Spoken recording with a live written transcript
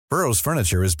Burrow's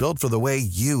furniture is built for the way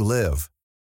you live.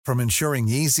 From ensuring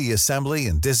easy assembly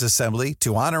and disassembly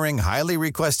to honoring highly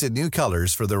requested new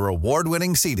colors for their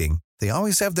award-winning seating, they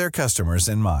always have their customers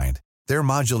in mind. Their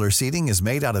modular seating is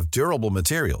made out of durable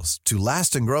materials to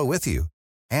last and grow with you.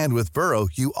 And with Burrow,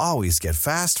 you always get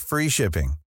fast, free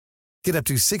shipping. Get up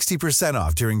to 60%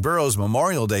 off during Burrow's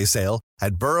Memorial Day sale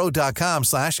at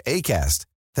burrow.com/ACAST.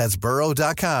 That's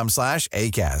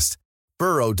burrow.com/ACAST.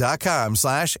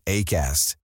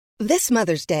 burrow.com/ACAST. This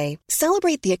Mother's Day,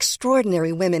 celebrate the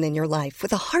extraordinary women in your life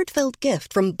with a heartfelt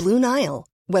gift from Blue Nile.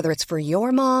 Whether it's for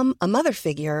your mom, a mother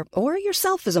figure, or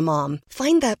yourself as a mom,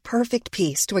 find that perfect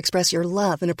piece to express your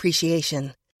love and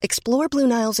appreciation. Explore Blue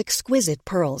Nile's exquisite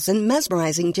pearls and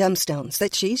mesmerizing gemstones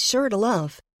that she's sure to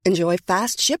love. Enjoy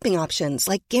fast shipping options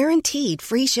like guaranteed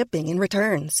free shipping and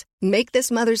returns. Make this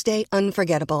Mother's Day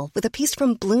unforgettable with a piece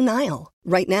from Blue Nile.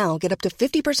 Right now, get up to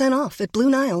 50% off at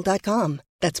BlueNile.com.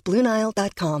 That's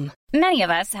BlueNile.com. Many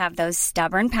of us have those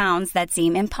stubborn pounds that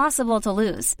seem impossible to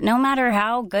lose, no matter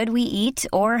how good we eat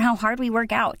or how hard we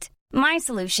work out. My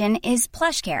solution is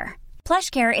PlushCare.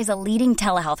 PlushCare is a leading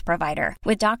telehealth provider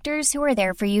with doctors who are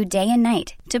there for you day and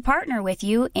night to partner with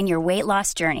you in your weight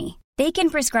loss journey. They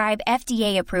can prescribe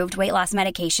FDA-approved weight loss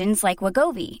medications like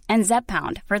Wegovy and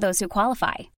Zepbound for those who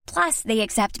qualify. Plus, they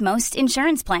accept most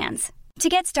insurance plans. To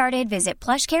get started, visit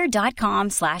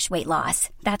plushcare.com/weightloss.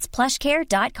 That's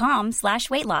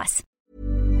plushcare.com/weightloss.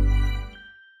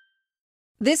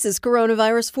 This is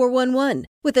Coronavirus 411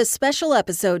 with a special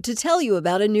episode to tell you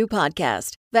about a new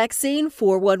podcast, Vaccine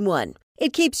 411.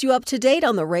 It keeps you up to date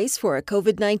on the race for a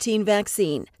COVID-19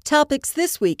 vaccine. Topics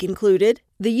this week included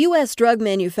the U.S. drug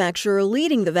manufacturer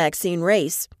leading the vaccine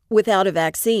race without a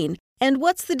vaccine, and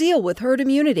what's the deal with herd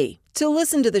immunity. To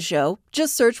listen to the show,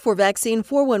 just search for Vaccine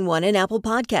 411 in Apple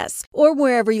Podcasts or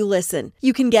wherever you listen.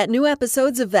 You can get new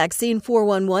episodes of Vaccine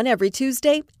 411 every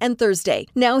Tuesday and Thursday.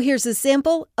 Now here's a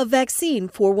sample of Vaccine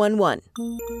 411.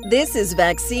 This is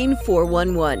Vaccine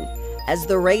 411. As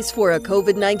the race for a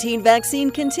COVID-19 vaccine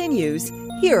continues,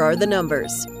 here are the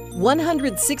numbers.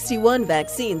 161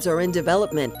 vaccines are in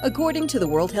development, according to the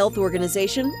World Health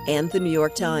Organization and the New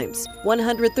York Times.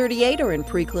 138 are in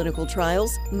preclinical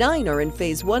trials, 9 are in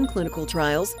Phase 1 clinical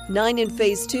trials, 9 in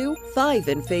Phase 2, 5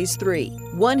 in Phase 3.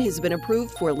 1 has been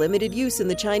approved for limited use in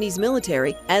the Chinese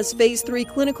military as Phase 3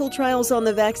 clinical trials on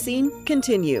the vaccine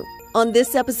continue. On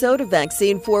this episode of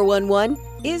Vaccine 411,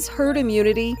 is herd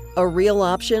immunity a real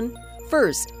option?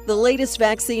 First, the latest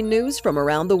vaccine news from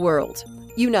around the world.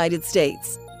 United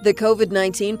States. The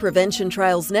COVID-19 Prevention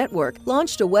Trials Network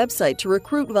launched a website to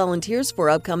recruit volunteers for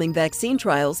upcoming vaccine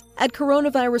trials at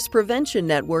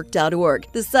coronaviruspreventionnetwork.org.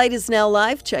 The site is now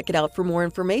live. Check it out for more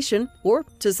information or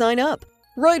to sign up.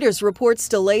 Reuters reports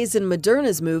delays in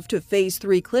Moderna's move to Phase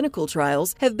 3 clinical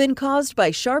trials have been caused by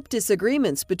sharp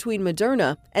disagreements between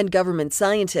Moderna and government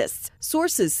scientists.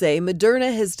 Sources say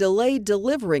Moderna has delayed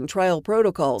delivering trial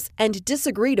protocols and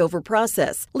disagreed over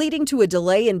process, leading to a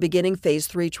delay in beginning Phase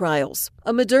 3 trials.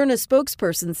 A Moderna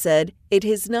spokesperson said it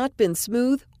has not been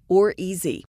smooth or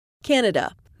easy.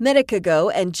 Canada.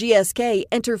 Medicago and GSK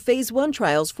enter Phase 1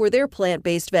 trials for their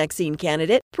plant-based vaccine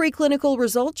candidate. Preclinical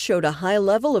results showed a high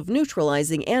level of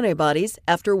neutralizing antibodies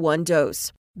after 1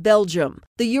 dose. Belgium.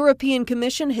 The European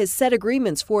Commission has set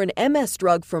agreements for an MS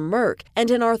drug from Merck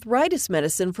and an arthritis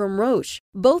medicine from Roche.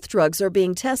 Both drugs are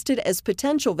being tested as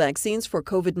potential vaccines for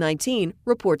COVID-19,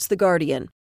 reports The Guardian.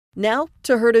 Now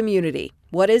to herd immunity.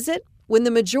 What is it? When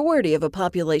the majority of a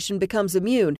population becomes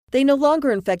immune, they no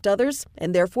longer infect others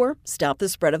and therefore stop the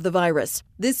spread of the virus.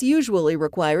 This usually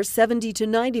requires 70 to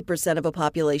 90% of a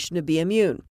population to be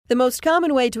immune. The most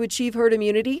common way to achieve herd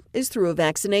immunity is through a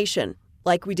vaccination,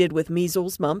 like we did with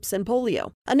measles, mumps, and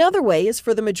polio. Another way is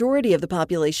for the majority of the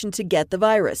population to get the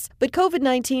virus, but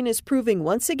COVID-19 is proving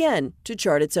once again to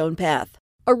chart its own path.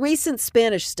 A recent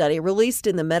Spanish study released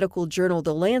in the medical journal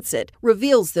The Lancet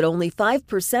reveals that only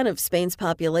 5% of Spain's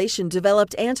population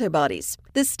developed antibodies.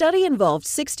 The study involved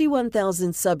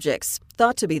 61,000 subjects,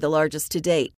 thought to be the largest to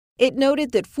date. It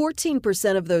noted that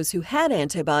 14% of those who had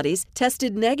antibodies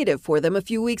tested negative for them a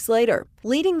few weeks later,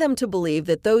 leading them to believe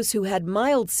that those who had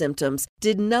mild symptoms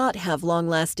did not have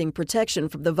long-lasting protection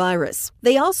from the virus.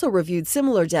 They also reviewed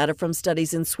similar data from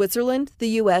studies in Switzerland, the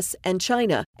U.S., and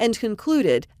China, and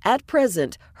concluded, at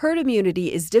present, herd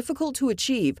immunity is difficult to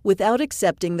achieve without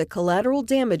accepting the collateral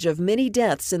damage of many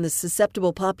deaths in the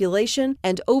susceptible population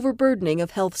and overburdening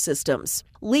of health systems.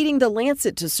 Leading The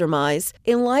Lancet to surmise,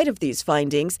 in light of these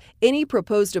findings, any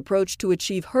proposed approach to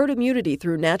achieve herd immunity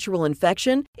through natural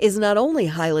infection is not only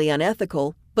highly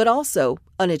unethical, but also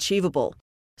unachievable.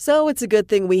 So it's a good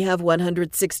thing we have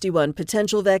 161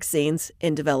 potential vaccines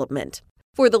in development.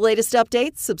 For the latest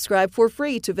updates, subscribe for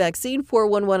free to Vaccine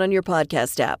 411 on your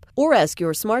podcast app or ask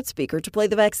your smart speaker to play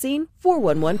the Vaccine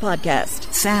 411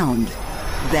 podcast. Sound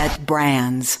that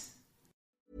brands.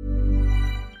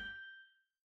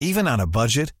 Even on a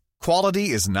budget,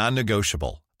 quality is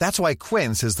non-negotiable. That's why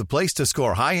Quince is the place to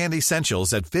score high-end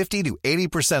essentials at 50 to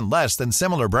 80% less than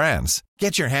similar brands.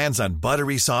 Get your hands on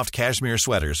buttery soft cashmere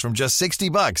sweaters from just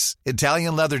 $60,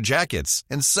 Italian leather jackets,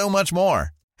 and so much more.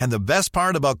 And the best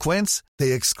part about Quince,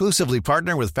 they exclusively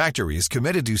partner with factories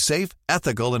committed to safe,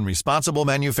 ethical, and responsible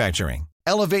manufacturing.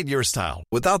 Elevate your style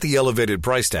without the elevated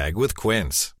price tag with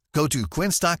Quince. Go to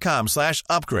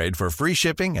quince.com/upgrade for free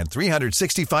shipping and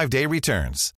 365-day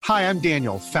returns. Hi, I'm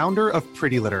Daniel, founder of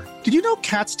Pretty Litter. Did you know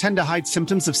cats tend to hide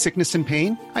symptoms of sickness and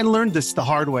pain? I learned this the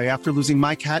hard way after losing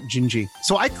my cat, Gingy.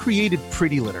 So I created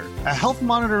Pretty Litter, a health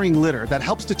monitoring litter that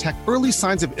helps detect early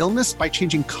signs of illness by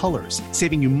changing colors,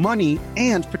 saving you money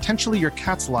and potentially your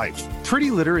cat's life.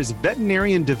 Pretty Litter is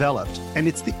veterinarian developed, and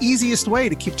it's the easiest way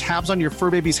to keep tabs on your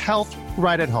fur baby's health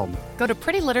right at home. Go to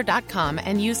prettylitter.com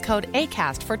and use code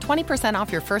ACAST for 20%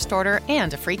 off your first order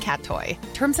and a free cat toy.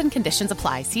 Terms and conditions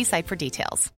apply. See site for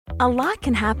details. A lot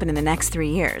can happen in the next 3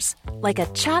 years. Like a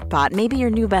chatbot may be your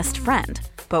new best friend.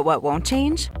 But what won't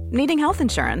change? Needing health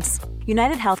insurance.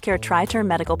 United Healthcare Tri-Term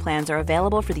Medical Plans are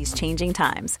available for these changing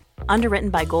times. Underwritten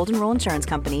by Golden Rule Insurance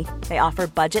Company, they offer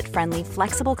budget-friendly,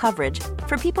 flexible coverage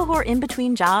for people who are in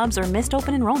between jobs or missed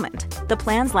open enrollment. The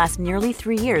plans last nearly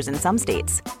 3 years in some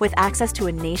states, with access to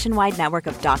a nationwide network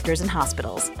of doctors and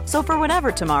hospitals. So for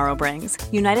whatever tomorrow brings,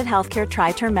 United Healthcare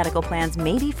Tri-Term Medical Plans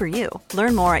may be for you.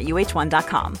 Learn more at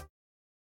uh1.com.